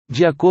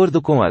De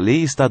acordo com a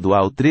Lei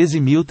Estadual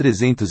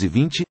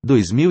 13.320,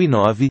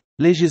 2009,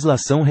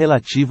 Legislação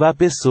relativa à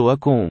pessoa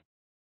com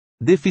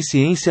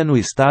deficiência no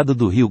Estado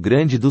do Rio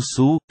Grande do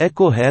Sul, é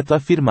correto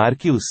afirmar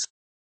que os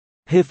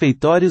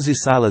refeitórios e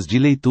salas de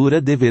leitura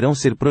deverão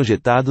ser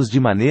projetados de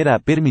maneira a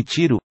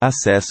permitir o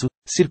acesso,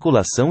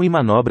 circulação e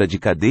manobra de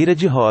cadeira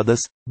de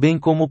rodas, bem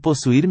como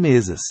possuir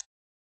mesas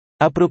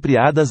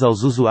apropriadas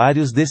aos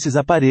usuários desses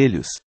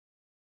aparelhos.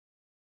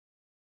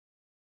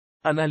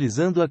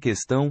 Analisando a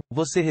questão,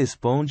 você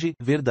responde,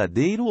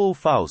 verdadeiro ou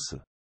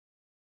falso?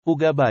 O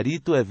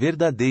gabarito é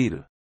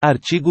verdadeiro.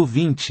 Artigo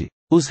 20.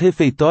 Os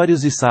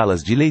refeitórios e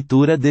salas de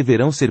leitura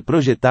deverão ser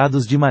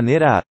projetados de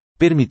maneira a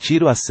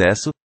permitir o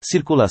acesso,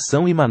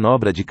 circulação e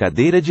manobra de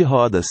cadeira de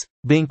rodas,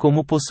 bem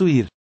como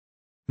possuir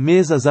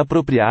mesas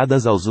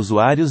apropriadas aos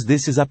usuários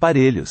desses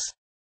aparelhos.